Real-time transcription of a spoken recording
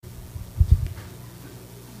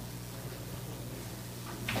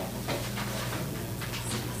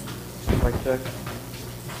Mic check.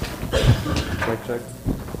 Mic check.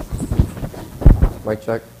 Mic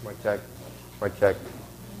check. Mic check. Mic check.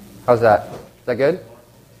 How's that? Is that good?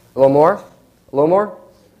 A little more? A little more?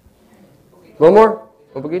 A little more?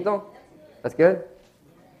 Un poquito? That's good?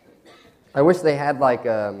 I wish they had like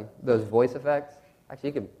those voice effects. Actually,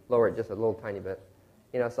 you could lower it just a little tiny bit.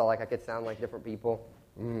 You know, so like I could sound like different people,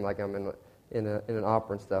 like I'm in an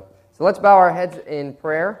opera and stuff. So let's bow our heads in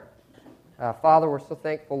prayer. Father, we're so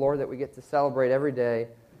thankful, Lord, that we get to celebrate every day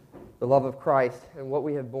the love of Christ and what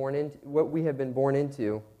we have been born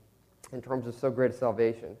into in terms of so great a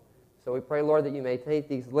salvation. So we pray, Lord, that you may take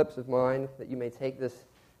these lips of mine, that you may take this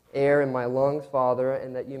air in my lungs, Father,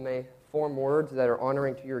 and that you may form words that are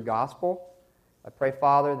honoring to your gospel. I pray,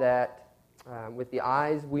 Father, that with the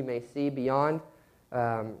eyes we may see beyond,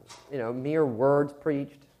 mere words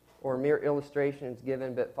preached or mere illustrations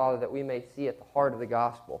given, but, Father, that we may see at the heart of the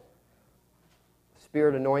gospel.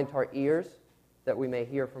 Spirit, anoint our ears that we may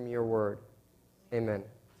hear from your word. Amen.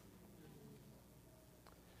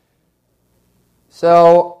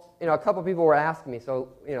 So, a couple people were asking me,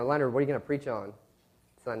 Leonard, what are you going to preach on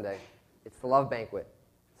Sunday? It's the love banquet.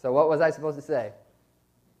 So what was I supposed to say?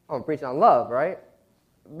 Oh, I'm preaching on love, right?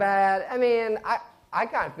 But, I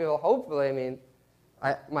kind of feel, hopefully,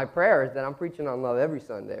 my prayer is that I'm preaching on love every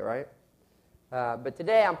Sunday, right? But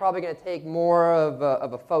today I'm probably going to take more of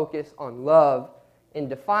a focus on love in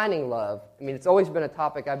defining love. It's always been a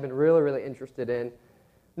topic I've been really, really interested in,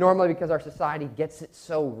 normally because our society gets it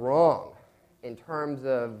so wrong in terms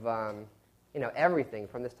of, everything,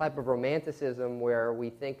 from this type of romanticism where we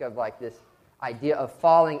think of like this idea of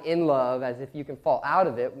falling in love as if you can fall out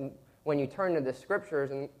of it when you turn to the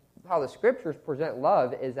Scriptures, and how the Scriptures present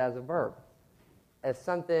love is as a verb, as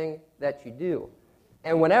something that you do.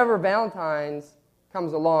 And whenever Valentine's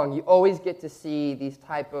comes along, you always get to see these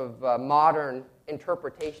type of modern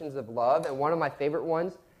interpretations of love, and one of my favorite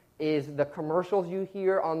ones is the commercials you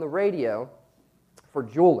hear on the radio for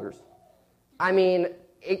jewelers.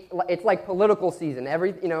 It's like political season.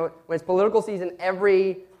 When it's political season,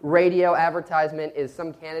 every radio advertisement is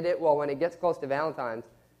some candidate. Well, when it gets close to Valentine's,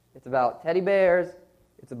 it's about teddy bears,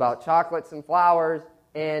 it's about chocolates and flowers,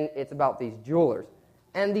 and it's about these jewelers.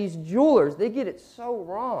 And these jewelers, they get it so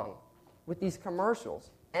wrong with these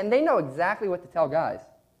commercials. And they know exactly what to tell guys.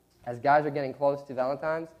 As guys are getting close to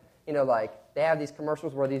Valentine's, they have these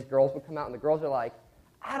commercials where these girls will come out, and the girls are like,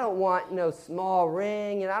 I don't want no small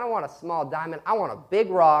ring, and I don't want a small diamond. I want a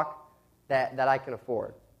big rock that I can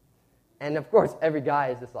afford. And, of course, every guy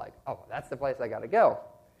is just like, oh, that's the place I got to go.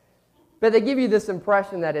 But they give you this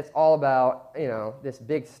impression that it's all about, this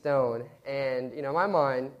big stone. And, in my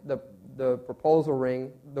mind, the proposal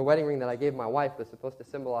ring, the wedding ring that I gave my wife was supposed to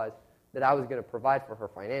symbolize that I was going to provide for her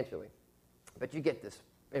financially. But you get this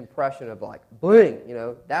impression of like, bling,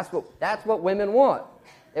 that's what women want.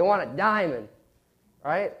 They want a diamond,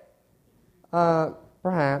 right?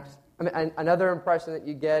 Perhaps. Another impression that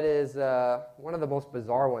you get is one of the most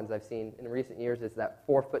bizarre ones I've seen in recent years is that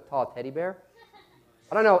 4-foot-tall teddy bear.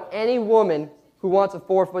 I don't know any woman who wants a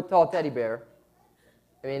 4-foot-tall teddy bear.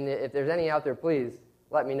 If there's any out there, please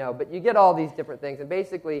let me know. But you get all these different things, and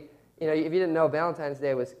basically, if you didn't know, Valentine's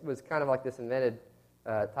Day was kind of like this invented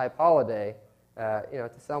type holiday, to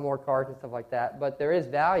sell more cards and stuff like that. But there is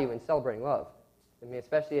value in celebrating love.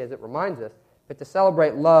 Especially as it reminds us. But to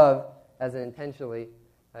celebrate love as it intentionally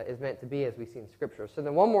is meant to be, as we see in Scripture. So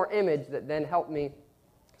then one more image that then helped me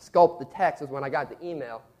sculpt the text was when I got the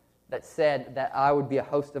email that said that I would be a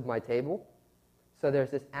host of my table. So there's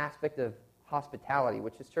this aspect of hospitality,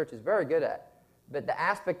 which this church is very good at. But the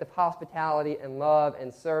aspect of hospitality and love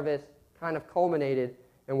and service kind of culminated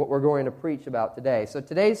in what we're going to preach about today. So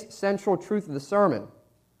today's central truth of the sermon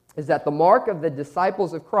is that the mark of the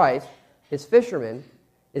disciples of Christ, his fishermen,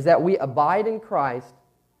 is that we abide in Christ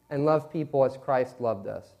and love people as Christ loved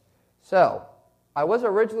us. So, I was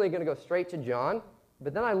originally going to go straight to John,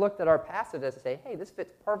 but then I looked at our passage and say, hey, this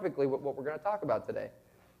fits perfectly with what we're going to talk about today,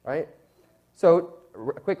 right? So,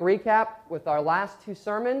 a quick recap with our last two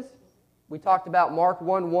sermons. We talked about Mark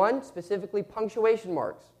 1:1, specifically punctuation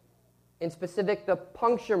marks. In specific, the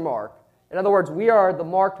puncture mark. In other words, we are the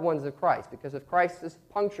marked ones of Christ, because of Christ's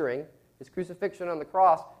puncturing, his crucifixion on the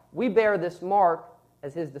cross, we bear this mark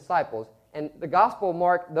as his disciples. And the gospel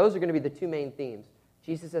mark, those are going to be the two main themes.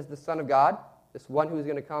 Jesus as the Son of God, this one who is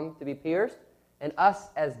going to come to be pierced, and us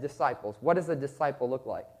as disciples. What does a disciple look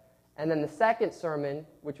like? And then the second sermon,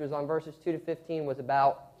 which was on verses 2 to 15, was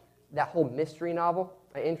about that whole mystery novel.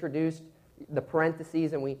 I introduced the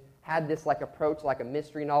parentheses, and we had this approach like a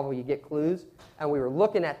mystery novel. You get clues, and we were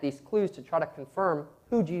looking at these clues to try to confirm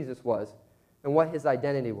who Jesus was and what his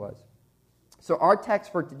identity was. So our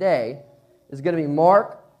text for today is going to be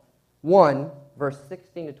Mark 1, verse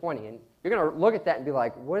 16 to 20. And you're going to look at that and be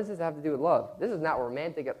like, what does this have to do with love? This is not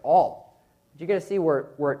romantic at all. But you're going to see where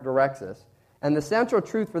it directs us. And the central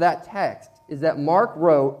truth for that text is that Mark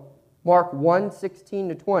wrote Mark 1, 16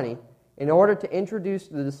 to 20 in order to introduce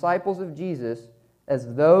the disciples of Jesus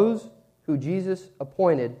as those who Jesus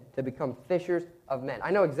appointed to become fishers of men.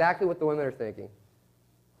 I know exactly what the women are thinking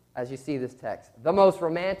as you see this text. The most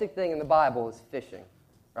romantic thing in the Bible is fishing,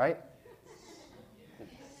 right?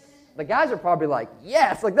 The guys are probably like,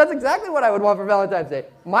 yes, like that's exactly what I would want for Valentine's Day.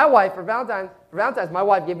 My wife, for Valentine's, my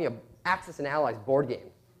wife gave me a Axis and Allies board game.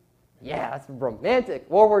 Yeah, that's romantic.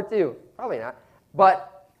 World War II, probably not.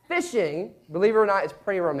 But fishing, believe it or not, is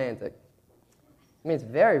pretty romantic. I mean, it's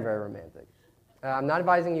very, very romantic. I'm not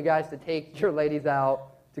advising you guys to take your ladies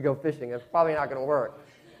out to go fishing. It's probably not going to work.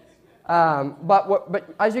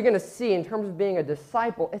 But as you're going to see, in terms of being a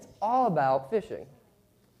disciple, it's all about fishing.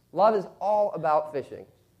 Love is all about fishing.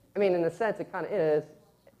 I mean, in a sense, it kind of is,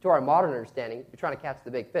 to our modern understanding, you're trying to catch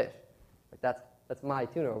the big fish. Like that's my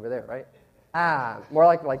tuna over there, right? More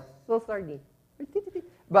like little sardine.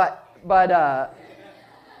 But we're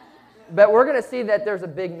going to see that there's a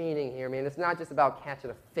big meaning here. I mean, it's not just about catching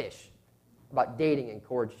a fish, about dating and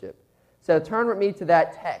courtship. So turn with me to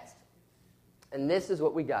that text. And this is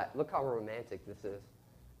what we got. Look how romantic this is.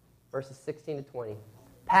 Verses 16 to 20.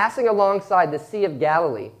 Passing alongside the Sea of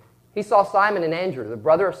Galilee, he saw Simon and Andrew, the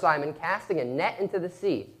brother of Simon, casting a net into the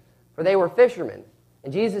sea, for they were fishermen.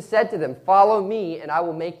 And Jesus said to them, "Follow me, and I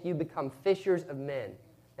will make you become fishers of men."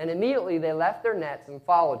 And immediately they left their nets and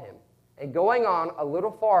followed him. And going on a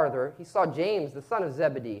little farther, he saw James, the son of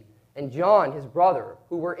Zebedee, and John, his brother,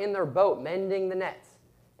 who were in their boat mending the nets.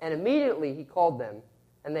 And immediately he called them,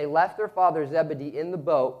 and they left their father Zebedee in the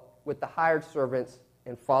boat with the hired servants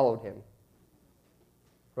and followed him.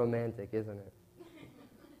 Romantic, isn't it?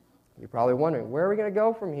 You're probably wondering, where are we going to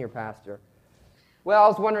go from here, Pastor? Well, I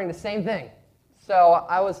was wondering the same thing. So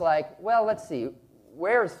I was like, well, let's see.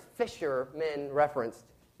 Where is fishermen referenced?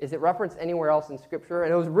 Is it referenced anywhere else in Scripture?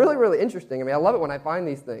 And it was really, really interesting. I mean, I love it when I find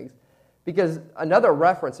these things. Because another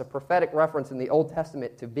reference, a prophetic reference in the Old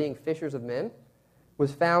Testament to being fishers of men,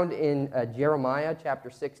 was found in Jeremiah chapter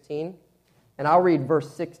 16. And I'll read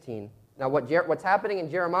verse 16. Now, what's happening in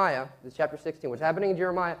Jeremiah, this chapter 16, what's happening in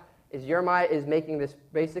Jeremiah is making this,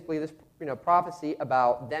 basically this prophecy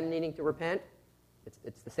about them needing to repent.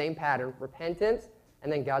 It's the same pattern, repentance,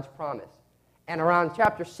 and then God's promise. And around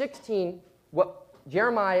chapter 16, what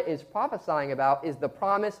Jeremiah is prophesying about is the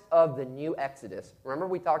promise of the new Exodus. Remember,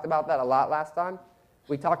 we talked about that a lot last time?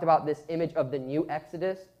 We talked about this image of the new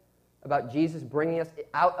Exodus, about Jesus bringing us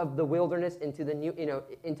out of the wilderness into the new,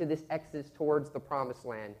 into this Exodus towards the promised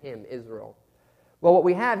land, him, Israel. Well, what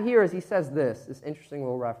we have here is he says this interesting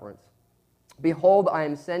little reference. "Behold, I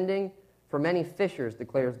am sending for many fishers,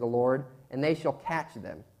 declares the Lord, and they shall catch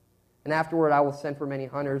them. And afterward I will send for many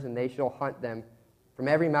hunters, and they shall hunt them from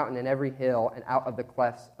every mountain and every hill and out of the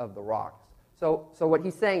clefts of the rocks." So what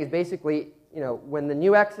he's saying is basically, when the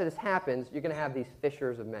new Exodus happens, you're going to have these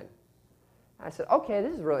fishers of men. I said, okay,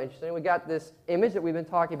 this is really interesting. We got this image that we've been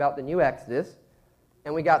talking about, the new Exodus,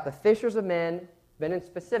 and we got the fishers of men. But in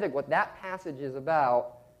specific, what that passage is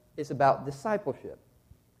about discipleship.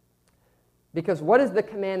 Because what is the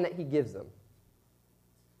command that he gives them?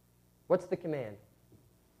 What's the command?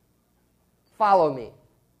 Follow me.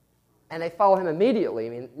 And they follow him immediately. I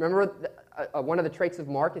mean, remember one of the traits of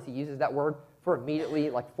Mark is he uses that word for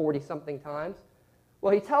immediately like 40-something times?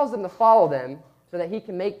 Well, he tells them to follow them so that he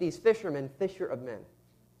can make these fishermen fisher of men.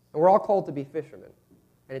 And we're all called to be fishermen.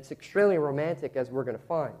 And it's extremely romantic, as we're going to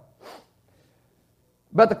find.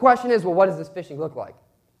 But the question is, well, what does this fishing look like?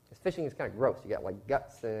 Because fishing is kind of gross. You got like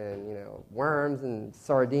guts and, worms and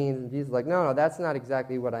sardines. And Jesus is like, no, that's not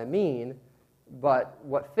exactly what I mean. But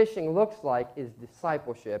what fishing looks like is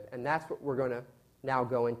discipleship. And that's what we're going to now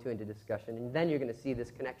go into discussion. And then you're going to see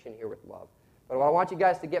this connection here with love. But what I want you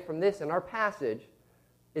guys to get from this in our passage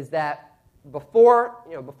is that before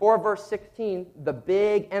verse 16, the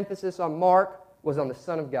big emphasis on Mark was on the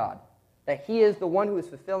Son of God. That he is the one who is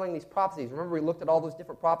fulfilling these prophecies. Remember, we looked at all those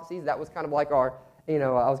different prophecies? That was kind of like our, I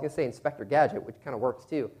was going to say Inspector Gadget, which kind of works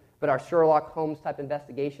too. But our Sherlock Holmes type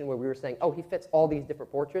investigation where we were saying, oh, he fits all these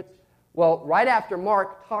different portraits. Well, right after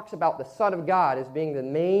Mark talks about the Son of God as being the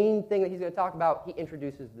main thing that he's going to talk about, he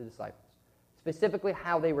introduces the disciples. Specifically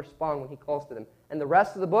how they respond when he calls to them. And the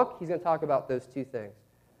rest of the book, he's going to talk about those two things.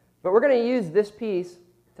 But we're going to use this piece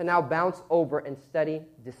to now bounce over and study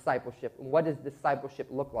discipleship. And what does discipleship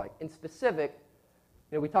look like? In specific,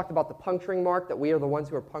 we talked about the puncturing mark, that we are the ones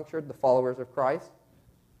who are punctured, the followers of Christ.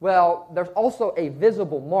 Well, there's also a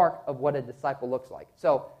visible mark of what a disciple looks like.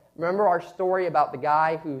 So Remember our story about the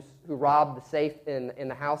guy who robbed the safe in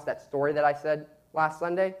the house, that story that I said last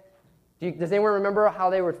Sunday? Does anyone remember how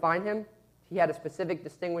they would find him? He had a specific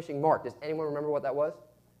distinguishing mark. Does anyone remember what that was?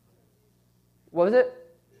 What was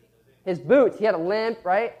it? His boots. He had a limp,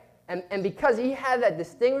 right? And because he had that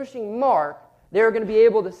distinguishing mark, they were going to be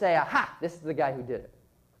able to say, aha, this is the guy who did it.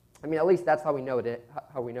 I mean, at least that's how we know it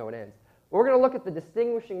ends. We're going to look at the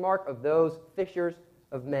distinguishing mark of those fishers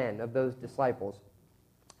of men, of those disciples.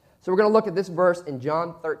 So we're going to look at this verse in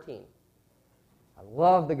John 13. I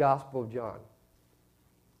love the Gospel of John.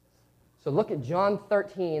 So look at John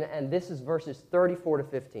 13, and this is verses 34 to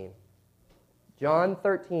 15. John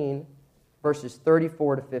 13, verses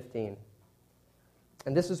 34 to 15.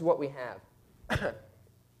 And this is what we have.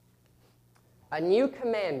 A new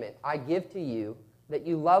commandment I give to you, that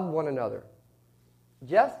you love one another.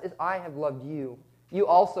 Just as I have loved you, you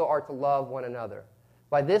also are to love one another.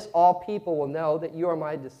 By this all people will know that you are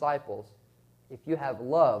my disciples, if you have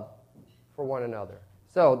love for one another.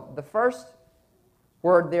 So the first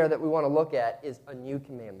word there that we want to look at is a new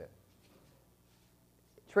commandment.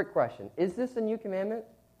 Trick question. Is this a new commandment?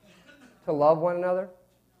 To love one another?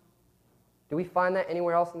 Do we find that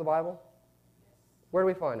anywhere else in the Bible? Where do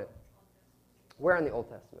we find it? Where in the Old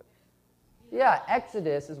Testament? Yeah,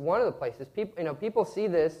 Exodus is one of the places. People see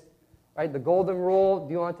this, right? The golden rule,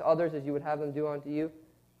 do unto others as you would have them do unto you.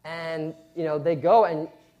 And, they go and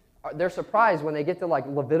they're surprised when they get to like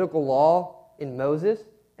Levitical law in Moses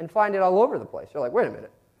and find it all over the place. They're like, wait a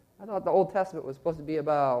minute. I thought the Old Testament was supposed to be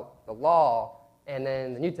about the law, and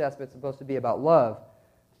then the New Testament is supposed to be about love.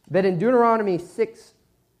 But in Deuteronomy 6,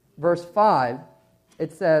 verse 5,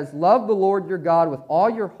 it says, love the Lord your God with all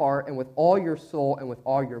your heart and with all your soul and with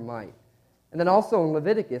all your might. And then also in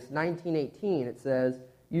Leviticus 19:18, it says,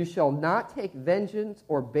 you shall not take vengeance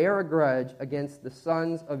or bear a grudge against the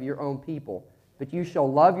sons of your own people, but you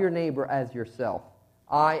shall love your neighbor as yourself.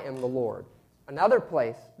 I am the Lord. Another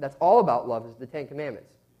place that's all about love is the Ten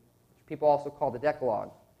Commandments, which people also call the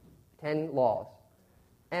Decalogue, 10 laws.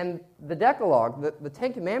 And the Decalogue, the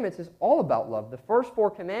Ten Commandments, is all about love. The first 4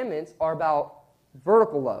 commandments are about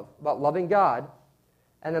vertical love, about loving God.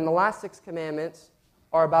 And then the last 6 commandments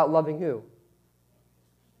are about loving who?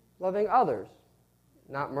 Loving others.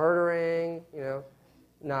 Not murdering,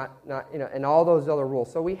 and all those other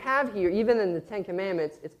rules. So we have here, even in the Ten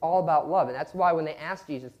Commandments, it's all about love. And that's why when they ask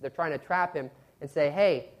Jesus, they're trying to trap him and say,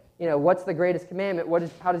 hey, what's the greatest commandment?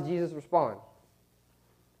 How does Jesus respond?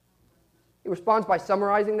 He responds by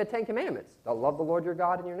summarizing the Ten Commandments. Thou love the Lord your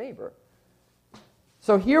God and your neighbor.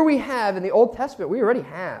 So here we have, in the Old Testament, we already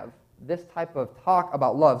have this type of talk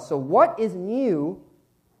about love. So what is new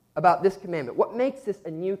about this commandment? What makes this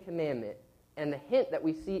a new commandment? And the hint that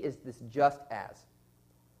we see is this just as.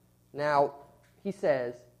 Now, he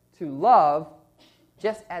says, to love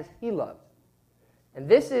just as he loved. And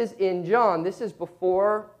this is in John, this is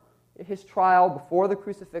before his trial, before the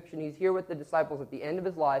crucifixion. He's here with the disciples at the end of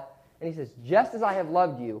his life. And he says, just as I have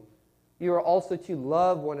loved you, you are also to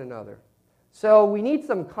love one another. So we need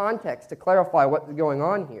some context to clarify what's going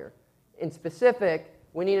on here. In specific,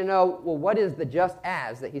 we need to know, well, what is the just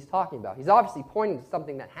as that he's talking about? He's obviously pointing to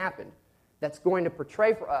something that happened that's going to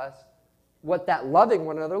portray for us what that loving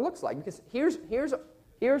one another looks like. Because here's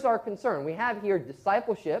our concern. We have here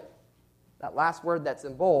discipleship, that last word that's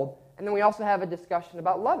in bold, and then we also have a discussion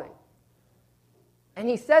about loving. And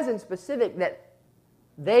he says in specific that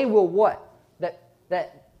they will what?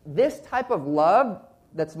 That this type of love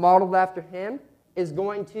that's modeled after him is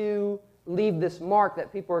going to leave this mark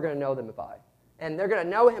that people are going to know them by. And they're going to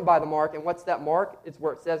know him by the mark. And what's that mark? It's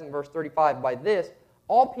where it says in verse 35, by this,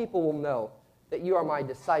 all people will know that you are my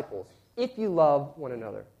disciples, if you love one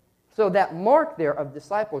another. So that mark there of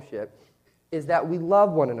discipleship is that we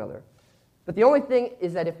love one another. But the only thing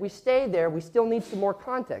is that if we stay there, we still need some more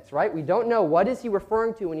context, right? We don't know what is he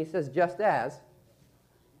referring to when he says just as.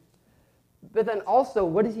 But then also,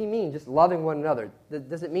 what does he mean, just loving one another?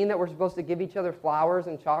 Does it mean that we're supposed to give each other flowers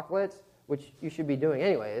and chocolates, which you should be doing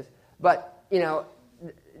anyways? But,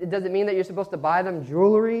 does it mean that you're supposed to buy them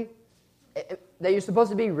jewelry? That you're supposed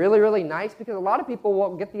to be really, really nice? Because a lot of people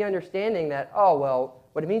won't get the understanding that,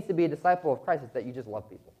 what it means to be a disciple of Christ is that you just love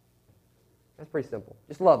people. That's pretty simple.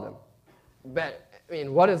 Just love them. But,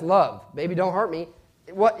 what is love? Baby, don't hurt me.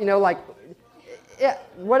 What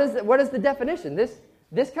is the definition?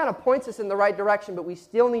 This kind of points us in the right direction, but we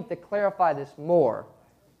still need to clarify this more.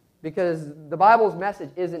 Because the Bible's message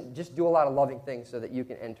isn't just do a lot of loving things so that you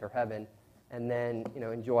can enter heaven and then,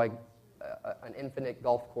 enjoy an infinite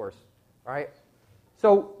golf course, right?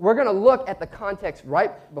 So we're going to look at the context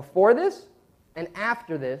right before this and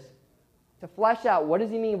after this to flesh out what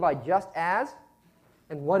does he mean by just as,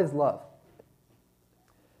 And what is love?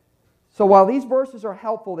 So while these verses are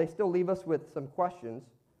helpful, they still leave us with some questions.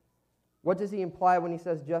 What does he imply when he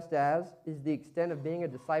says just as? Is the extent of being a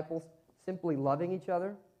disciple simply loving each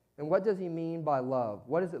other? And what does he mean by love?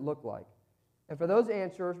 What does it look like? And for those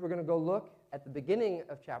answers, we're going to go look at the beginning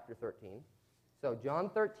of chapter 13. So John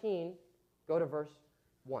 13, go to verse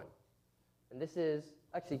 1. And this is,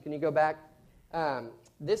 actually, can you go back?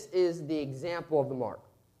 This is the example of the mark.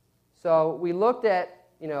 So we looked at,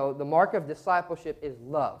 the mark of discipleship is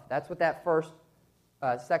love. That's what that first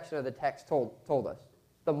section of the text told us.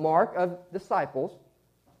 The mark of disciples,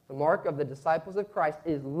 the mark of the disciples of Christ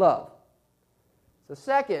is love. So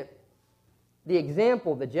second, the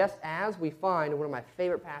example, the just as, we find in one of my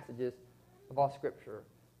favorite passages of all Scripture.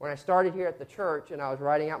 When I started here at the church and I was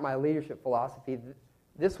writing out my leadership philosophy,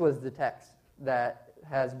 this was the text that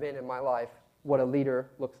has been in my life what a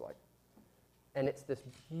leader looks like. And it's this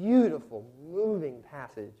beautiful, moving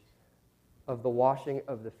passage of the washing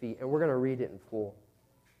of the feet. And we're going to read it in full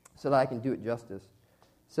so that I can do it justice.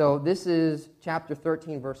 So this is chapter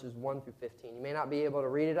 13, verses 1 through 15. You may not be able to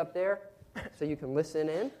read it up there, so you can listen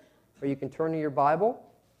in, or you can turn to your Bible,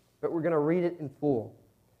 but we're going to read it in full.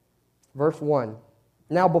 Verse 1.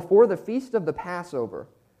 Now before the feast of the Passover,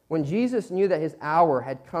 when Jesus knew that his hour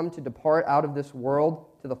had come to depart out of this world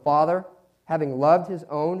to the Father, having loved his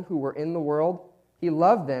own who were in the world, he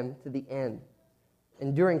loved them to the end.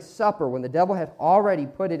 And during supper, when the devil had already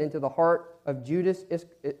put it into the heart of Judas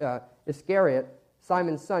Iscariot,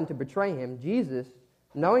 Simon's son, to betray him, Jesus,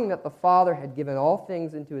 knowing that the Father had given all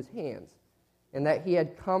things into his hands, and that he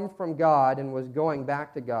had come from God and was going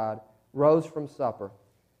back to God, rose from supper.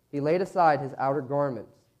 He laid aside his outer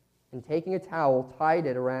garments, and taking a towel, tied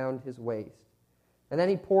it around his waist. And then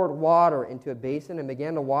he poured water into a basin and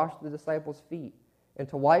began to wash the disciples' feet, and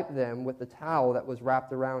to wipe them with the towel that was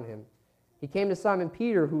wrapped around him. He came to Simon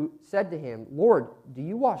Peter, who said to him, Lord, do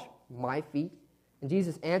you wash my feet? And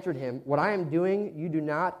Jesus answered him, what I am doing you do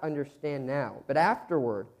not understand now, but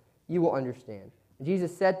afterward you will understand. And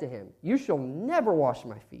Jesus said to him, you shall never wash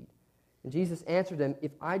my feet. And Jesus answered him,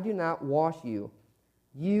 if I do not wash you,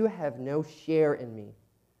 you have no share in me.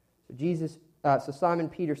 So Simon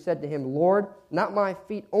Peter said to him, Lord, not my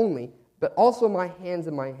feet only, but also my hands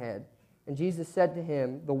and my head. And Jesus said to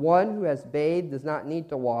him, the one who has bathed does not need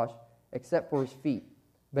to wash except for his feet,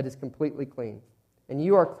 but is completely clean. And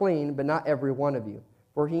you are clean, but not every one of you.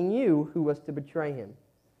 For he knew who was to betray him.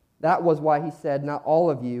 That was why he said, not all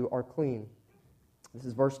of you are clean. This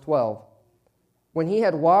is verse 12. When he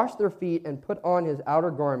had washed their feet and put on his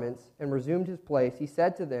outer garments and resumed his place, he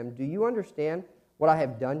said to them, do you understand what I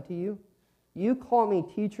have done to you? You call me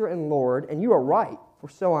teacher and Lord, and you are right, for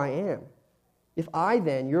so I am. If I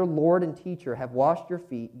then, your Lord and teacher, have washed your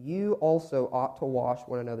feet, you also ought to wash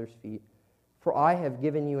one another's feet. For I have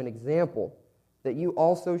given you an example, that you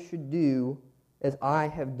also should do as I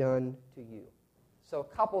have done to you. So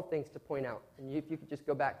a couple of things to point out, and if you could just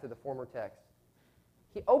go back to the former text.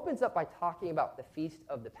 He opens up by talking about the feast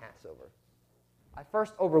of the Passover. I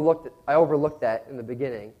overlooked that in the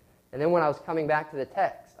beginning, and then when I was coming back to the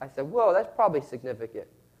text, I said, whoa, that's probably significant.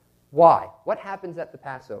 Why? What happens at the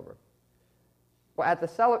Passover?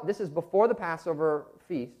 Well, this is before the Passover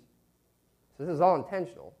feast, so this is all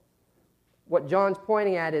intentional. What John's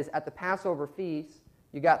pointing at is at the Passover feast,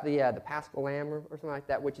 you got the Paschal lamb or something like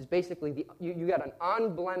that, which is basically, you got an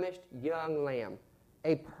unblemished young lamb,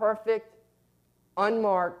 a perfect,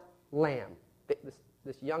 unmarked lamb,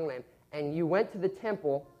 this young lamb, and you went to the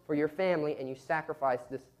temple for your family and you sacrificed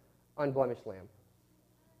this unblemished lamb.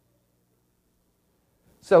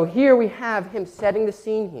 So here we have him setting the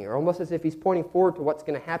scene here, almost as if he's pointing forward to what's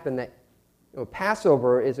going to happen, that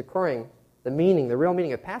Passover is occurring, the real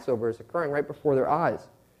meaning of Passover is occurring right before their eyes.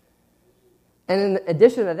 And in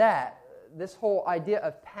addition to that, this whole idea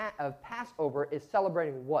of Passover is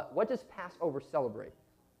celebrating what? What does Passover celebrate?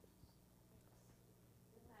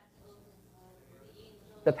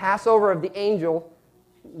 The Passover of the angel.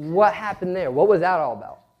 What happened there? What was that all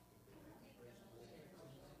about?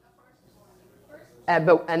 And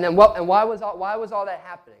why was all that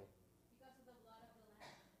happening?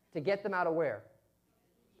 To get them out of where?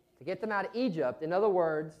 To get them out of Egypt. In other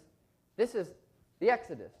words, this is the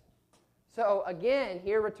Exodus. So again,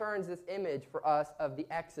 here returns this image for us of the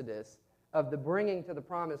Exodus, of the bringing to the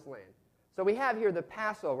promised land. So we have here the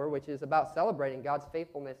Passover, which is about celebrating God's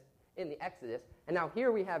faithfulness in the Exodus. And now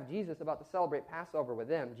here we have Jesus about to celebrate Passover with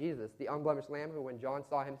them. Jesus, the unblemished lamb who when John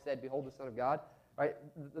saw him said, behold the Son of God. Right?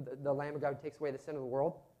 The Lamb of God who takes away the sin of the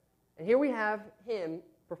world. And here we have him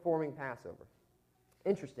performing Passover.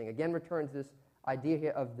 Interesting. Again, returns this idea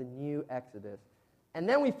here of the new Exodus. And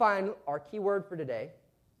then we find our key word for today,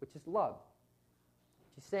 which is love.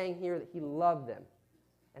 He's saying here that he loved them.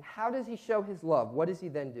 And how does he show his love? What does he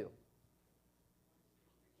then do?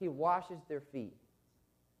 He washes their feet.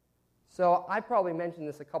 So I probably mentioned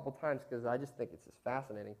this a couple times because I just think it's just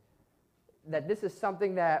fascinating, that this is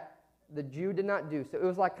something that the Jew did not do. So it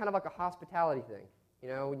was like kind of like a hospitality thing. You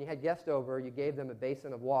know, when you had guests over, you gave them a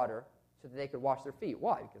basin of water so that they could wash their feet.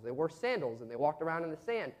 Why? Because they wore sandals and they walked around in the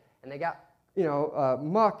sand and they got,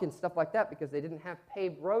 muck and stuff like that because they didn't have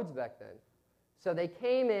paved roads back then. So they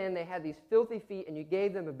came in, they had these filthy feet, and you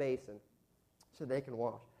gave them a basin so they can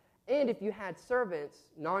wash. And if you had servants,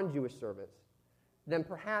 non-Jewish servants, then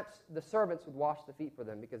perhaps the servants would wash the feet for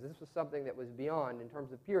them because this was something that was beyond, in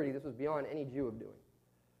terms of purity, this was beyond any Jew of doing.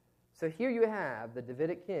 So here you have the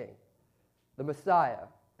Davidic king, the Messiah.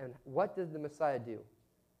 And what does the Messiah do?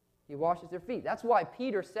 He washes their feet. That's why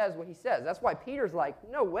Peter says what he says. That's why Peter's like,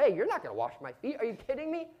 no way, you're not going to wash my feet. Are you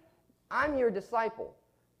kidding me? I'm your disciple.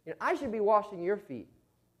 I should be washing your feet.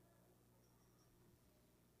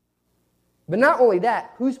 But not only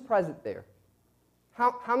that, who's present there?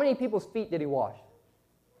 How many people's feet did he wash?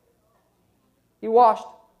 He washed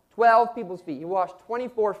 12 people's feet. He washed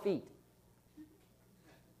 24 feet.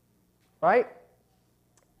 Right?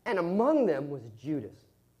 And among them was Judas.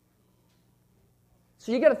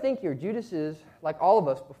 So you got to think here, Judas is, like all of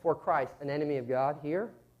us before Christ, an enemy of God. Here,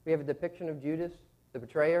 we have a depiction of Judas, the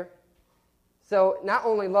betrayer. So not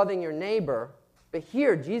only loving your neighbor, but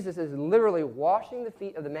here Jesus is literally washing the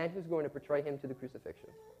feet of the man who's going to betray him to the crucifixion.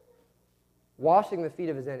 Washing the feet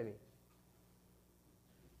of his enemy.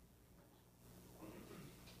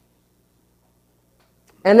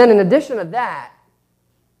 And then in addition to that,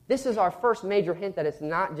 this is our first major hint that it's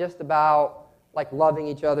not just about like loving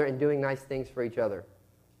each other and doing nice things for each other,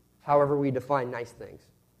 however we define nice things.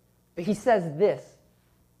 But he says this,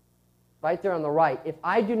 right there on the right, if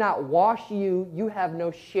I do not wash you, you have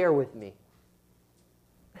no share with me.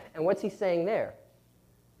 And what's he saying there?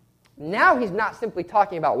 Now he's not simply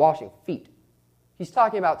talking about washing feet. He's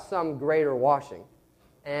talking about some greater washing.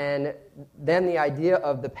 And then the idea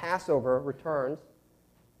of the Passover returns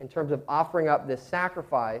in terms of offering up this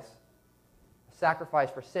sacrifice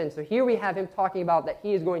for sin. So here we have him talking about that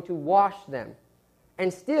he is going to wash them.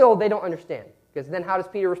 And still they don't understand. Because then how does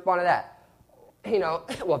Peter respond to that?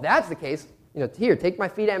 Well, if that's the case, here, take my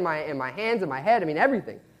feet and my hands and my head,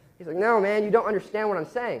 everything. He's like, no, man, you don't understand what I'm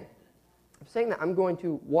saying. I'm saying that I'm going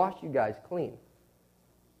to wash you guys clean.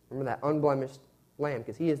 Remember that unblemished lamb,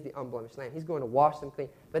 because he is the unblemished lamb. He's going to wash them clean.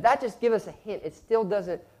 But that just gives us a hint. It still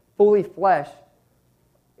doesn't fully flesh,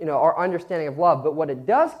 our understanding of love. But what it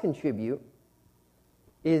does contribute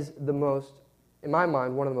is in my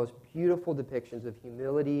mind, one of the most beautiful depictions of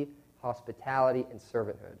humility, hospitality, and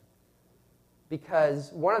servanthood.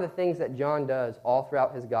 Because one of the things that John does all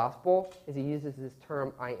throughout his gospel is he uses this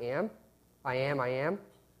term, I am. I am, I am.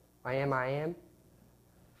 I am, I am.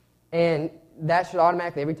 And that should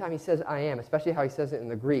automatically, every time he says I am, especially how he says it in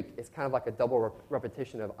the Greek, it's kind of like a double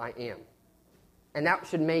repetition of I am. And that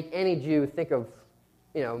should make any Jew think of,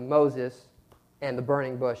 Moses and the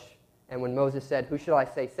burning bush. And when Moses said, who shall I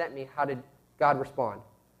say sent me, how did God respond?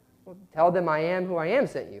 Well, tell them I am who I am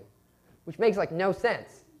sent you. Which makes no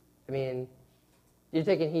sense. You're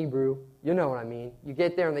taking Hebrew, you know what I mean. You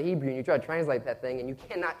get there in the Hebrew and you try to translate that thing, and you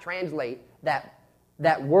cannot translate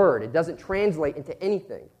that word. It doesn't translate into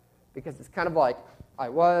anything because it's kind of like, I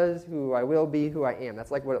was, who I will be, who I am.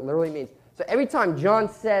 That's like what it literally means. So every time John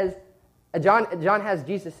has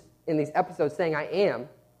Jesus in these episodes saying I am,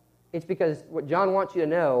 it's because what John wants you to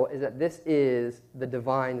know is that this is the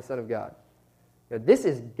divine Son of God. This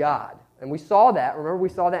is God. And we saw that. Remember we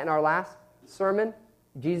saw that in our last sermon,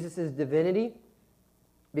 Jesus' divinity.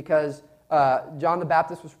 Because John the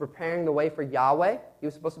Baptist was preparing the way for Yahweh. He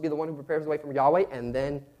was supposed to be the one who prepares the way from Yahweh, and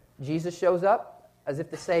then Jesus shows up as if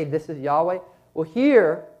to say, this is Yahweh. Well,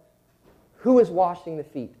 here, who is washing the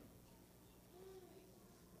feet?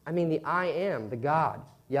 The I am, the God,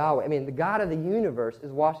 Yahweh. The God of the universe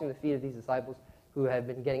is washing the feet of these disciples who have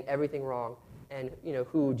been getting everything wrong, and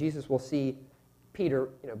who Jesus will see Peter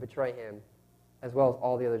betray him, as well as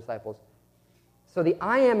all the other disciples. So the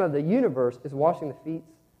I am of the universe is washing the feet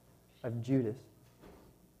of Judas.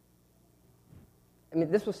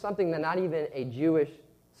 This was something that not even a Jewish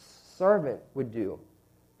servant would do.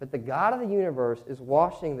 But the God of the universe is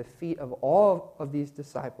washing the feet of all of these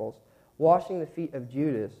disciples, washing the feet of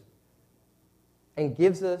Judas, and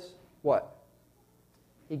gives us what?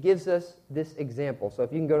 He gives us this example. So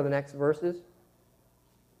if you can go to the next verses.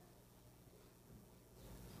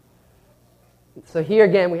 So here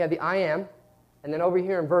again we have the I am. And then over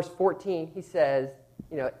here in verse 14, he says,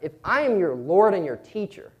 if I am your Lord and your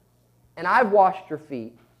teacher, and I've washed your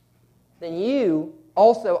feet, then you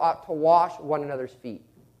also ought to wash one another's feet.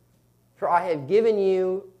 For I have given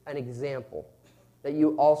you an example that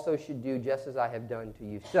you also should do just as I have done to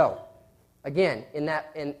you. So, again, in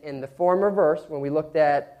the former verse, when we looked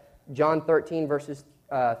at John 13, verses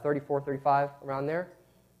 34, 35, around there,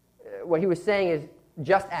 what he was saying is,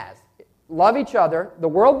 just as. Love each other. The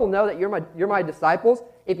world will know that you're my disciples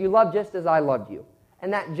if you love just as I loved you.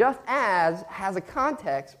 And that just as has a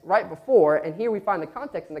context right before, and here we find the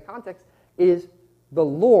context, and the context is the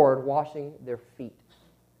Lord washing their feet.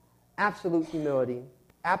 Absolute humility,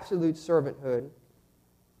 absolute servanthood,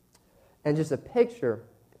 and just a picture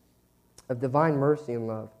of divine mercy and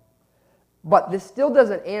love. But this still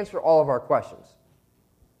doesn't answer all of our questions.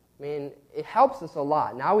 I mean, it helps us a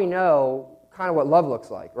lot. Now we know kind of what love looks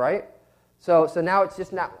like, right? So now it's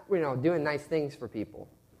just not, doing nice things for people.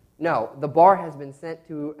 No, the bar has been sent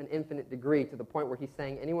to an infinite degree to the point where he's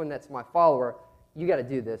saying, anyone that's my follower, you got to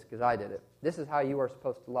do this because I did it. This is how you are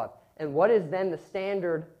supposed to love. And what is then the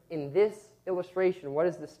standard in this illustration? What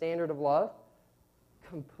is the standard of love?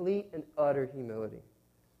 Complete and utter humility.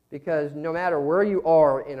 Because no matter where you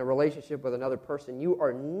are in a relationship with another person, you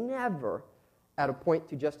are never at a point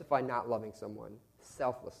to justify not loving someone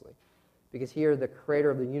selflessly. Because here the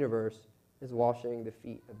creator of the universe is washing the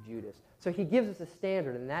feet of Judas. So he gives us a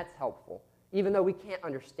standard, and that's helpful. Even though we can't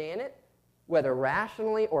understand it, whether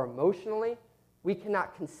rationally or emotionally, we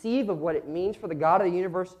cannot conceive of what it means for the God of the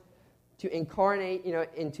universe to incarnate,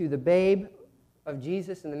 into the babe of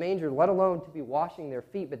Jesus in the manger, let alone to be washing their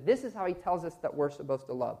feet. But this is how he tells us that we're supposed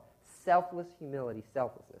to love. Selfless humility,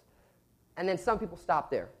 selflessness. And then some people stop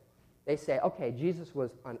there. They say, okay, Jesus was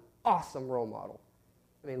an awesome role model.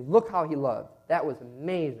 I mean, look how he loved. That was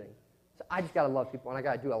amazing. So I just got to love people, and I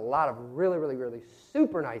got to do a lot of really, really, really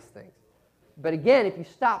super nice things. But again, if you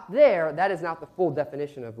stop there, that is not the full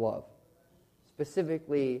definition of love.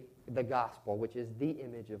 Specifically, the gospel, which is the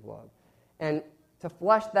image of love. And to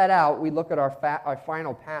flesh that out, we look at our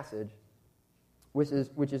final passage, which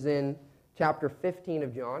is in chapter 15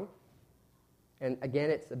 of John. And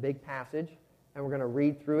again, it's a big passage, and we're going to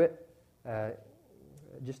read through it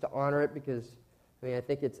just to honor it, because I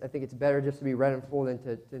think it's better just to be read in full than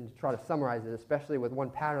to try to summarize it, especially with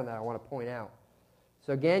one pattern that I want to point out.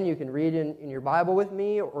 So again, you can read in your Bible with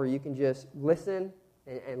me, or you can just listen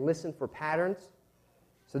and listen for patterns.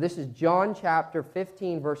 So this is John chapter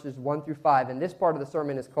 15, verses 1 through 5, and this part of the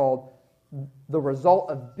sermon is called The Result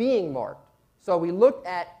of Being Marked. So we looked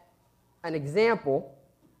at an example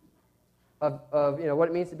of what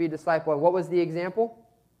it means to be a disciple, and what was the example?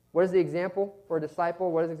 What is the example for a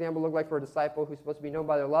disciple? What does the example look like for a disciple who's supposed to be known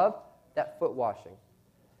by their love? That foot washing.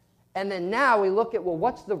 And then now we look at,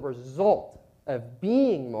 what's the result of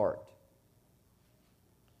being marked?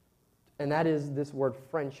 And that is this word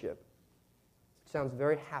friendship. It sounds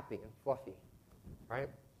very happy and fluffy, right?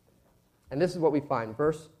 And this is what we find.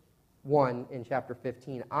 Verse 1 in chapter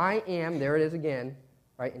 15. I am, there it is again,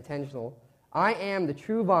 right, intentional. I am the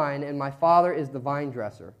true vine, and my Father is the vine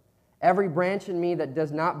dresser. Every branch in me that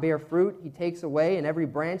does not bear fruit, he takes away, and every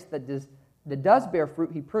branch that does bear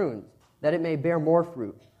fruit, he prunes, that it may bear more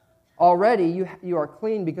fruit. Already you are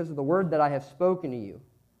clean because of the word that I have spoken to you.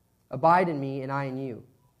 Abide in me, and I in you.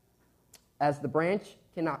 As the branch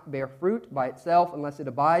cannot bear fruit by itself unless it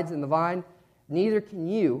abides in the vine, neither can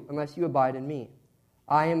you unless you abide in me.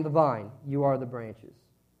 I am the vine, you are the branches.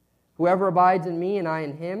 Whoever abides in me and I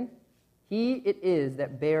in him, he it is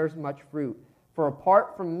that bears much fruit. For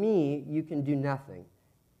apart from me, you can do nothing.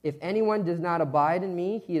 If anyone does not abide in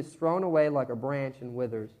me, he is thrown away like a branch and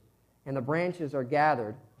withers. And the branches are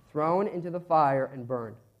gathered, thrown into the fire, and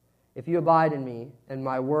burned. If you abide in me, and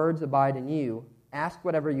my words abide in you, ask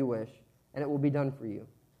whatever you wish, and it will be done for you.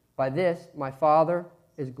 By this my Father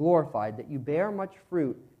is glorified, that you bear much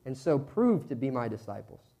fruit, and so prove to be my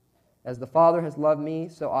disciples. As the Father has loved me,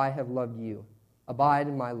 so I have loved you. Abide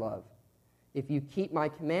in my love. If you keep my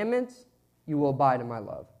commandments, you will abide in my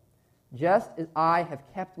love. Just as I have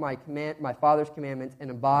kept my Father's commandments and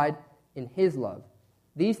abide in his love.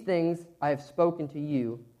 These things I have spoken to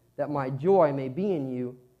you, that my joy may be in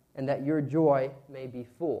you, and that your joy may be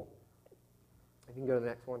full. If you can go to the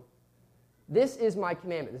next one. This is my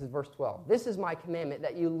commandment. This is verse 12. This is my commandment,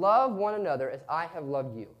 that you love one another as I have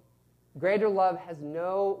loved you. Greater love has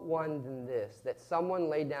no one than this, that someone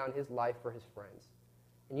lay down his life for his friends.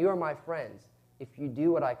 And you are my friends, if you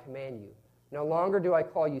do what I command you. No longer do I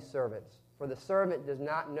call you servants, for the servant does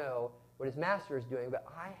not know what his master is doing, but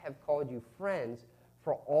I have called you friends,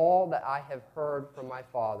 for all that I have heard from my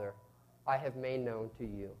Father, I have made known to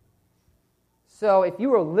you. So if you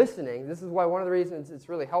were listening, this is why one of the reasons it's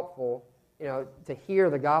really helpful, to hear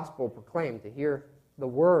the gospel proclaimed, to hear the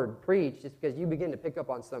word preached is because you begin to pick up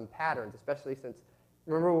on some patterns, especially since,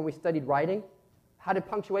 remember when we studied writing? How did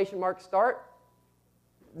punctuation marks start?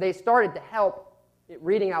 They started to help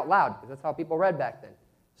reading out loud, because that's how people read back then.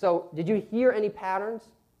 So did you hear any patterns?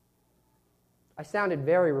 I sounded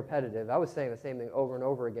very repetitive. I was saying the same thing over and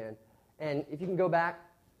over again. And if you can go back,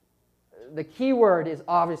 the key word is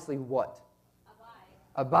obviously what?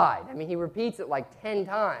 Abide. I mean, he repeats it like 10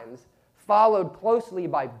 times, followed closely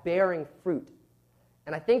by bearing fruit.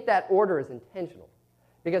 And I think that order is intentional.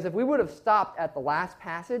 Because if we would have stopped at the last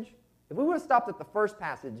passage, if we would have stopped at the first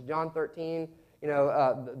passage, John 13,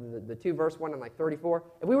 the 2 verse 1 and like 34,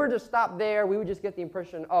 if we were to stop there, we would just get the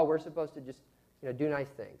impression, oh, we're supposed to just do nice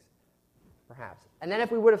things, perhaps. And then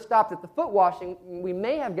if we would have stopped at the foot washing, we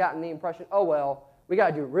may have gotten the impression, oh, well, we got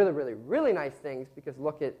to do really, really, really nice things because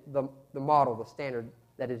look at the model, the standard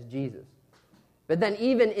that is Jesus. But then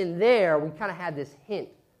even in there, we kind of had this hint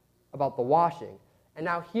about the washing. And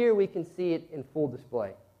now here we can see it in full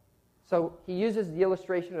display. So he uses the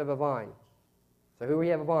illustration of a vine. So here we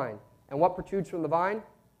have a vine. And what protrudes from the vine?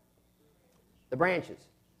 The branches.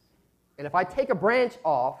 And if I take a branch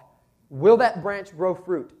off, will that branch grow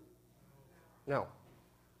fruit? No.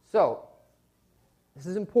 So, this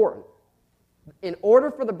is important. In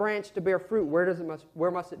order for the branch to bear fruit,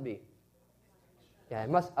 where must it be? Yeah, it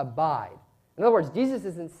must abide. In other words, Jesus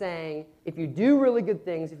isn't saying, if you do really good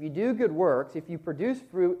things, if you do good works, if you produce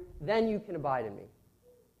fruit, then you can abide in me.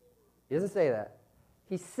 He doesn't say that.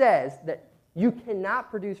 He says that you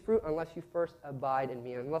cannot produce fruit unless you first abide in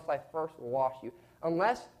me, unless I first wash you,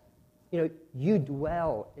 unless you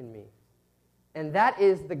dwell in me. And that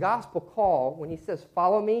is the gospel call. When he says,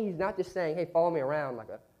 follow me, he's not just saying, hey, follow me around like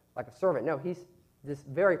a servant. No, he's this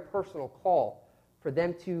very personal call for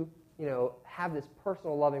them to have this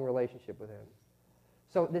personal loving relationship with him.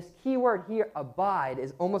 So this key word here, abide,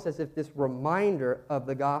 is almost as if this reminder of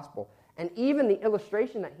the gospel. And even the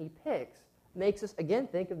illustration that he picks makes us, again,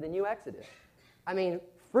 think of the new Exodus. I mean,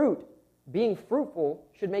 fruit, being fruitful,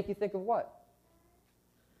 should make you think of what?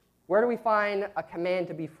 Where do we find a command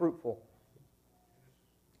to be fruitful?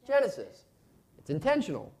 Genesis. It's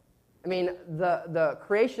intentional. I mean, the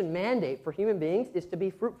creation mandate for human beings is to be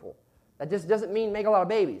fruitful. That just doesn't mean make a lot of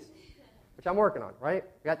babies, which I'm working on, right?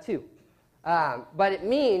 I got 2. But it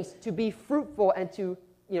means to be fruitful and to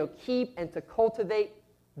keep and to cultivate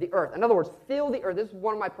the earth. In other words, fill the earth. This is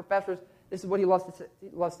one of my professors. This is what he loves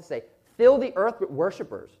to say. Fill the earth with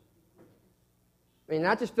worshipers. I mean,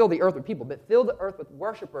 not just fill the earth with people, but fill the earth with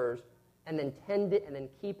worshipers and then tend it and then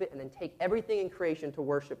keep it and then take everything in creation to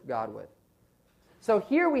worship God with. So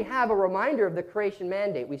here we have a reminder of the creation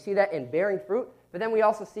mandate. We see that in bearing fruit, but then we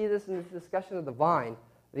also see this in this discussion of the vine.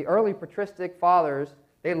 The early patristic fathers,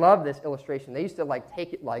 they loved this illustration. They used to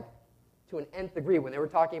take it to an nth degree. When they were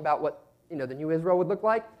talking about what the new Israel would look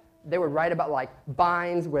like, they would write about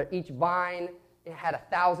vines where each vine had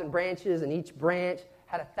 1,000 branches and each branch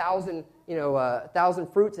had 1,000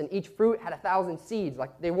 fruits and each fruit had 1,000 seeds.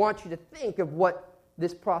 They want you to think of what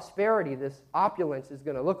this prosperity, this opulence is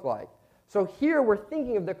going to look like. So here we're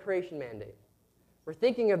thinking of the creation mandate. We're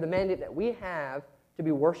thinking of the mandate that we have to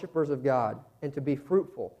be worshipers of God and to be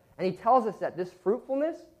fruitful. And he tells us that this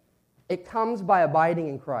fruitfulness, it comes by abiding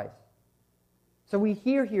in Christ. So we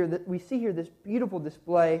see here this beautiful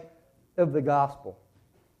display of the gospel.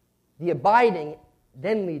 The abiding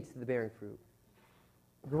then leads to the bearing fruit.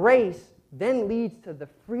 Grace then leads to the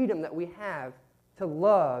freedom that we have to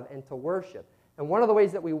love and to worship. And one of the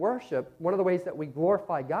ways that we worship, one of the ways that we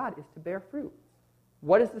glorify God is to bear fruit.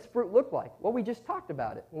 What does this fruit look like? Well, we just talked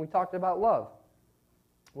about it when we talked about love.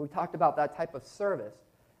 We talked about that type of service.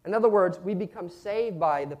 In other words, we become saved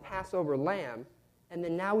by the Passover lamb, and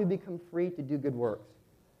then now we become free to do good works.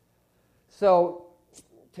 So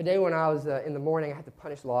today when I was in the morning, I had to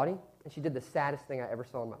punish Lottie, and she did the saddest thing I ever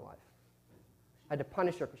saw in my life. I had to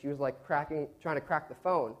punish her because she was trying to crack the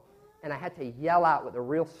phone, and I had to yell out with a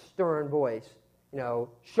real stern voice,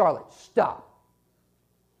 Charlotte, stop.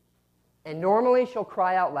 And normally she'll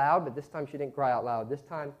cry out loud, but this time she didn't cry out loud. This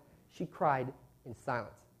time she cried in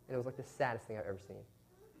silence, and it was the saddest thing I've ever seen.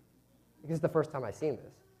 Because it's the first time I've seen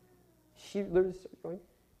this. She literally started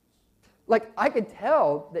going, I could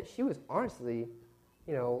tell that she was honestly,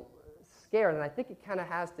 scared, and I think it kind of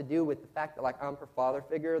has to do with the fact that I'm her father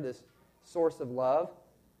figure, this source of love,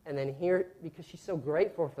 and then here, because she's so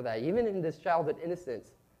grateful for that, even in this childhood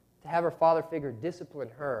innocence, to have her father figure discipline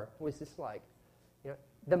her was just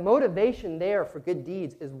the motivation there for good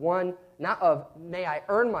deeds is one not of may I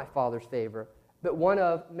earn my father's favor, but one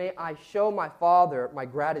of may I show my father my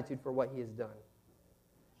gratitude for what he has done.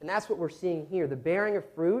 And that's what we're seeing here. The bearing of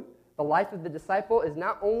fruit, the life of the disciple, is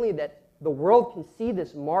not only that the world can see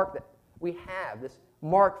this mark that we have, this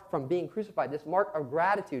mark from being crucified, this mark of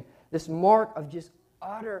gratitude, this mark of just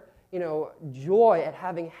utter, joy at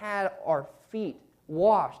having had our feet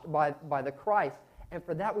washed by the Christ. And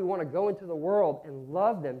for that, we want to go into the world and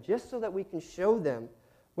love them just so that we can show them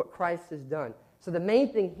what Christ has done. So the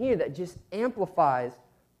main thing here that just amplifies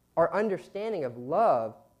our understanding of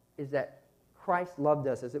love is that Christ loved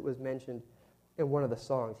us, as it was mentioned in one of the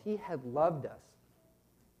songs. He had loved us,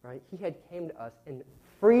 right? He had came to us and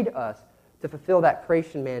freed us to fulfill that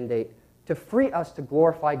creation mandate, to free us to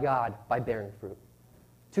glorify God by bearing fruit.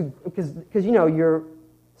 Because your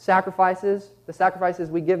sacrifices, the sacrifices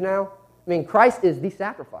we give now, Christ is the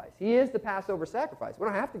sacrifice. He is the Passover sacrifice. We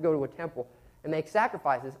don't have to go to a temple and make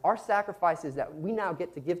sacrifices. Our sacrifices that we now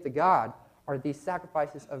get to give to God are these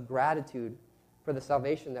sacrifices of gratitude for the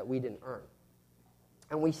salvation that we didn't earn.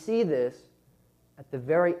 And we see this at the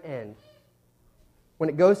very end. When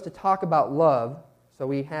it goes to talk about love, so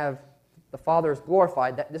we have the Father is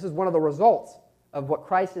glorified. That this is one of the results of what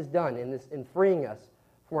Christ has done in freeing us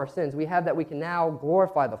from our sins. We have that we can now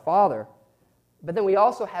glorify the Father. But then we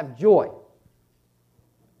also have joy.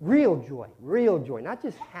 Real joy. Not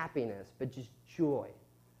just happiness, but just joy.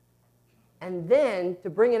 And then, to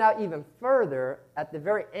bring it out even further, at the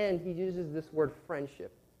very end, he uses this word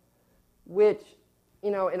friendship, which,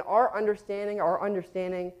 in our understanding, our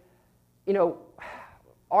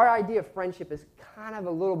idea of friendship is kind of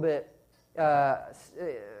a little bit, a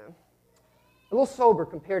little sober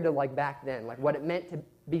compared to like back then, like what it meant to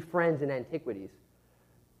be friends in antiquities.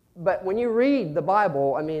 But when you read the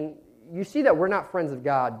Bible, you see that we're not friends of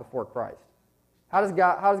God before Christ. How does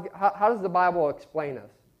the Bible explain us?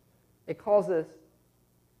 It calls us,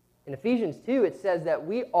 in Ephesians 2, it says that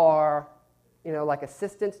we are, like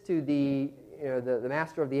assistants to the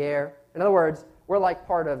master of the air. In other words, we're like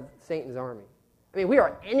part of Satan's army. We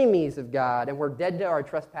are enemies of God, and we're dead to our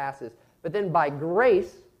trespasses. But then by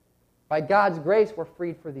grace, by God's grace, we're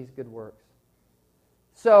freed for these good works.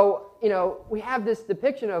 So, we have this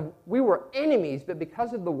depiction of we were enemies, but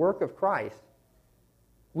because of the work of Christ,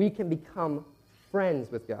 we can become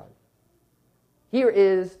friends with God. Here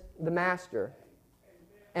is the Master,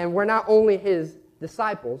 and we're not only his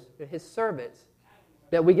disciples, his servants,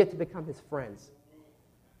 but we get to become his friends.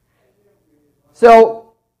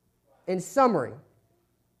 So, in summary,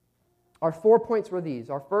 our 4 points were these.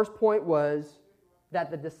 Our first point was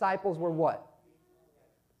that the disciples were what?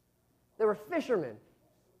 They were fishermen.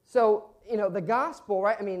 So, the gospel,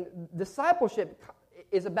 right? Discipleship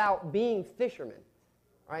is about being fishermen,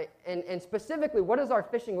 right? And specifically, what does our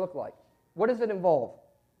fishing look like? What does it involve?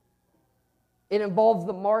 It involves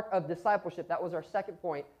the mark of discipleship. That was our second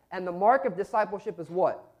point. And the mark of discipleship is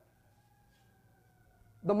what?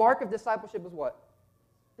 The mark of discipleship is what?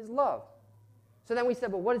 Is love. So then we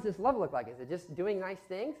said, well, what does this love look like? Is it just doing nice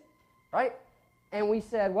things? Right? And we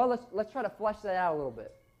said, well, let's try to flesh that out a little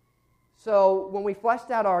bit. So when we fleshed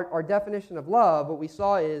out our definition of love, what we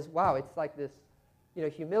saw is, wow, it's like this,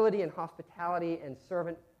 humility and hospitality and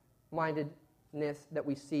servant-mindedness that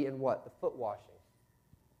we see in what? The foot washing.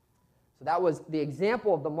 So that was the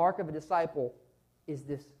example of the mark of a disciple is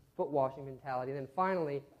this foot washing mentality. And then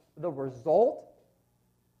finally, the result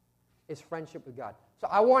is friendship with God. So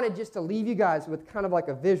I wanted just to leave you guys with kind of like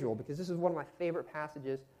a visual, because this is one of my favorite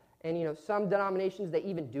passages. And some denominations, they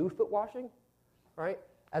even do foot washing, right?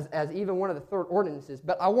 As even one of the third ordinances.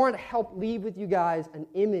 But I wanted to help leave with you guys an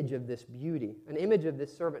image of this beauty, an image of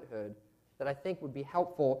this servanthood that I think would be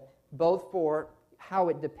helpful both for how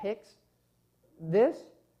it depicts this,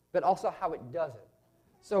 but also how it doesn't.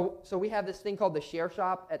 So we have this thing called the share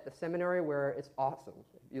shop at the seminary where it's awesome.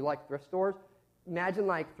 You like thrift stores? Imagine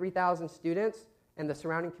like 3,000 students and the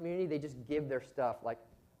surrounding community, they just give their stuff.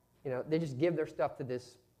 They just give their stuff to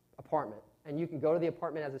this apartment. And you can go to the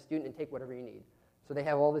apartment as a student and take whatever you need. So they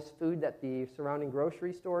have all this food that the surrounding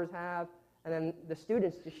grocery stores have, and then the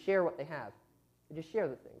students just share what they have. They just share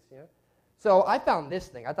the things, So I found this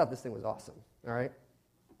thing. I thought this thing was awesome, all right?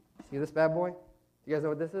 See this bad boy? You guys know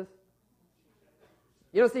what this is?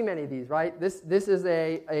 You don't see many of these, right? This is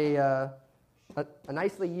a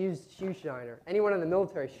nicely used shoe shiner. Anyone in the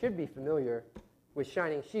military should be familiar with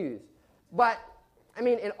shining shoes. But,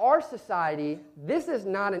 in our society, this is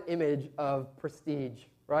not an image of prestige,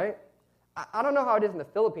 right? I don't know how it is in the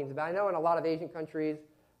Philippines, but I know in a lot of Asian countries,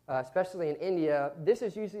 especially in India, this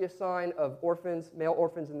is usually a sign of orphans, male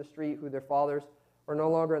orphans in the street who their fathers are no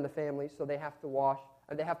longer in the family, so they have to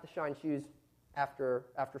they have to shine shoes after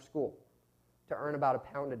school to earn about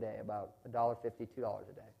 £1 a day, about $1.50, $2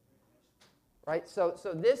 a day. Right? So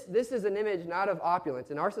this is an image not of opulence.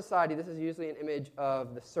 In our society, this is usually an image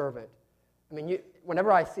of the servant I mean,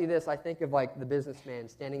 whenever I see this, I think of like the businessman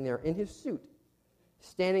standing there in his suit,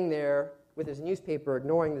 standing there with his newspaper,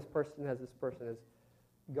 ignoring this person as this person is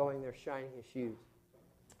going there shining his shoes.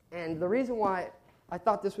 And the reason why I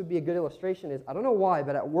thought this would be a good illustration is, I don't know why,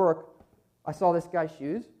 but at work, I saw this guy's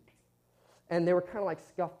shoes, and they were kind of like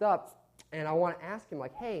scuffed up, and I want to ask him,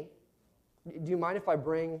 like, hey, do you mind if I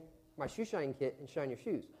bring my shoe shining kit and shine your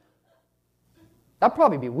shoes? That'd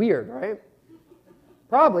probably be weird, right?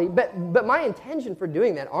 Probably, but my intention for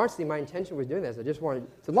doing that, honestly, my intention was doing this. I just wanted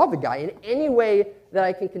to love the guy in any way that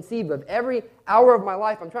I can conceive of. Every hour of my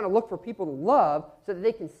life, I'm trying to look for people to love so that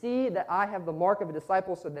they can see that I have the mark of a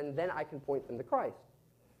disciple, so then I can point them to Christ,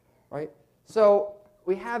 right? So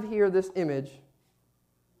we have here this image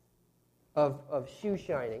of shoe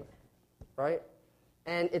shining, right?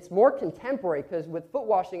 And it's more contemporary because with foot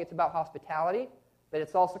washing, it's about hospitality, but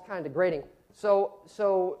it's also kind of degrading.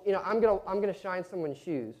 So you know, I'm gonna shine someone's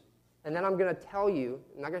shoes, and then I'm gonna tell you.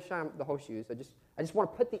 I'm not gonna shine the whole shoes. I just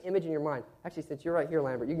want to put the image in your mind. Actually, since you're right here,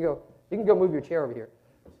 Lambert, you can go move your chair over here.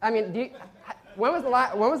 I mean, when was the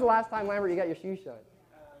last time, Lambert, you got your shoes shined?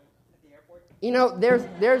 At the airport. You know,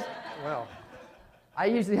 well, I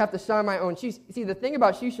usually have to shine my own shoes. See, the thing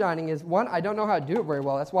about shoe shining is, one, I don't know how to do it very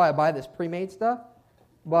well. That's why I buy this pre-made stuff.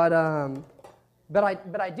 But I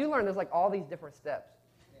do learn there's like all these different steps.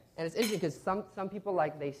 And it's interesting because some people,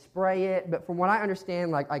 like, they spray it, but from what I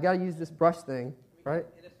understand, like, I got to use this brush thing, right?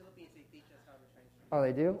 In the Philippines, they teach us how to shine shoes. Oh,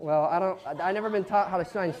 they do? Well, I've never been taught how to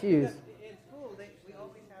shine shoes. In school, we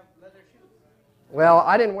always have leather shoes. Well,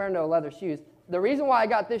 I didn't wear no leather shoes. The reason why I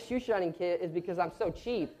got this shoe shining kit is because I'm so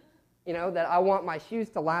cheap, you know, that I want my shoes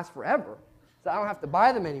to last forever, so I don't have to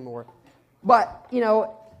buy them anymore. But, you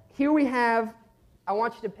know, here we have, I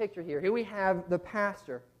want you to picture here we have the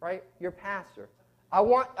pastor, right? Your pastor. I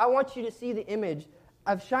want you to see the image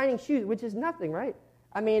of shining shoes, which is nothing, right?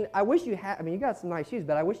 I mean, you got some nice shoes,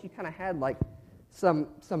 but I wish you kind of had like some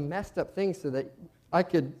messed up things so that I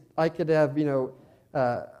could have, you know,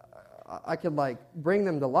 I could like bring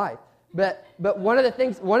them to life. But one of the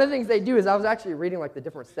things they do is, I was actually reading like the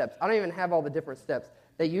different steps. I don't even have all the different steps.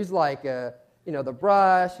 They use like you know, the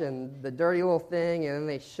brush and the dirty little thing, and then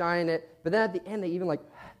they shine it. But then at the end, they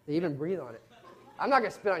even breathe on it. I'm not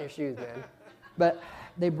gonna spit on your shoes, man. But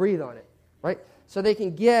they breathe on it, right? So they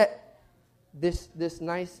can get this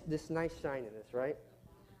nice shininess, right?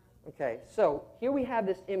 Okay, so here we have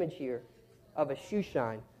this image here of a shoe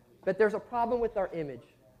shine. But there's a problem with our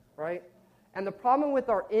image, right? And the problem with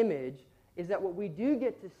our image is that what we do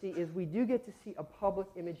get to see a public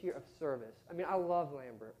image here of service. I mean, I love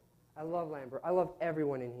Lambert. I love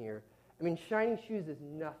everyone in here. I mean, shining shoes is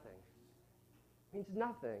nothing. It means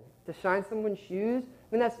nothing. To shine someone's shoes, I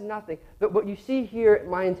mean, that's nothing. But what you see here,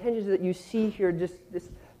 my intention is that you see here just this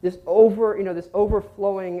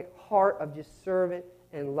overflowing heart of just servant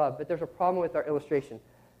and love. But there's a problem with our illustration.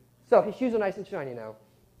 So his shoes are nice and shiny now,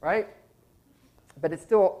 right? But it's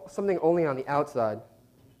still something only on the outside.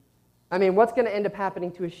 I mean, what's going to end up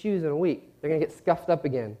happening to his shoes in a week? They're going to get scuffed up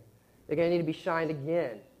again. They're going to need to be shined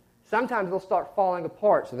again. Sometimes they'll start falling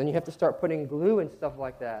apart, so then you have to start putting glue and stuff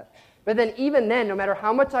like that. But then even then, no matter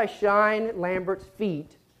how much I shine Lambert's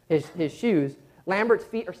feet, his shoes, Lambert's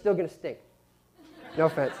feet are still going to stink. No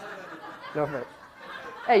offense. No offense.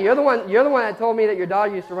 Hey, you're the one that told me that your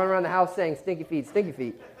dog used to run around the house saying stinky feet, stinky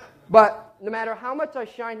feet. But no matter how much I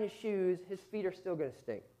shine his shoes, his feet are still going to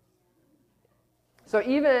stink. So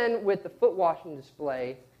even with the foot washing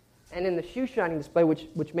display and in the shoe shining display,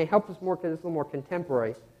 which may help us more because it's a little more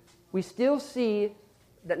contemporary, we still see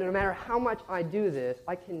that no matter how much I do this,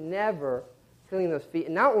 I can never clean those feet.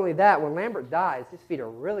 And not only that, when Lambert dies, his feet are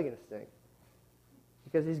really going to stink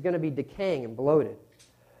because he's going to be decaying and bloated.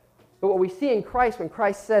 But what we see in Christ, when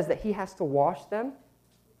Christ says that he has to wash them,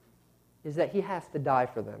 is that he has to die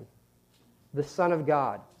for them, the Son of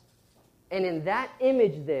God. And in that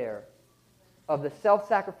image there of the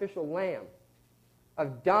self-sacrificial lamb,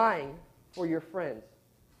 of dying for your friends,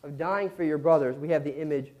 of dying for your brothers, we have the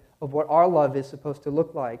image of what our love is supposed to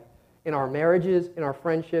look like in our marriages, in our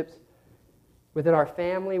friendships, within our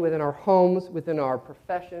family, within our homes, within our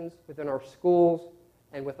professions, within our schools,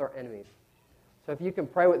 and with our enemies. So if you can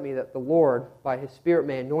pray with me that the Lord, by his Spirit,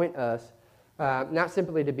 may anoint us, not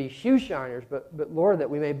simply to be shoe shiners, but Lord, that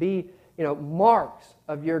we may be, you know, marks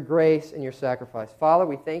of your grace and your sacrifice. Father,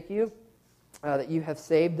 we thank you that you have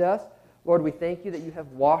saved us. Lord, we thank you that you have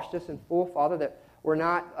washed us in full. Father, that we're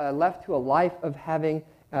not left to a life of having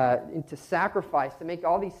to sacrifice, to make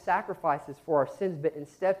all these sacrifices for our sins, but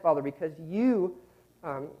instead, Father, because you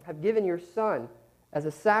have given your Son as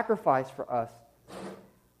a sacrifice for us,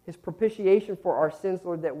 his propitiation for our sins,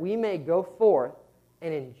 Lord, that we may go forth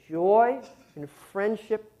and in joy and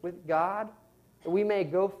friendship with God, that we may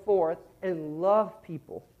go forth and love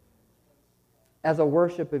people as a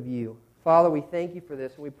worship of you. Father, we thank you for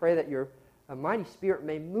this, and we pray that your mighty Spirit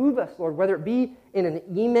may move us, Lord, whether it be in an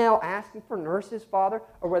email asking for nurses, Father,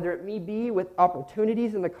 or whether it may be with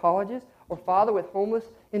opportunities in the colleges, or, Father, with homeless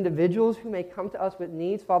individuals who may come to us with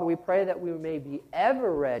needs. Father, we pray that we may be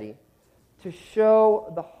ever ready to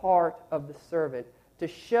show the heart of the servant, to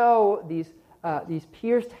show these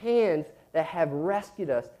pierced hands that have rescued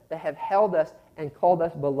us, that have held us and called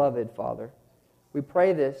us beloved, Father. We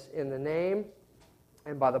pray this in the name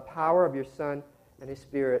and by the power of your Son and his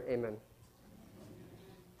Spirit. Amen.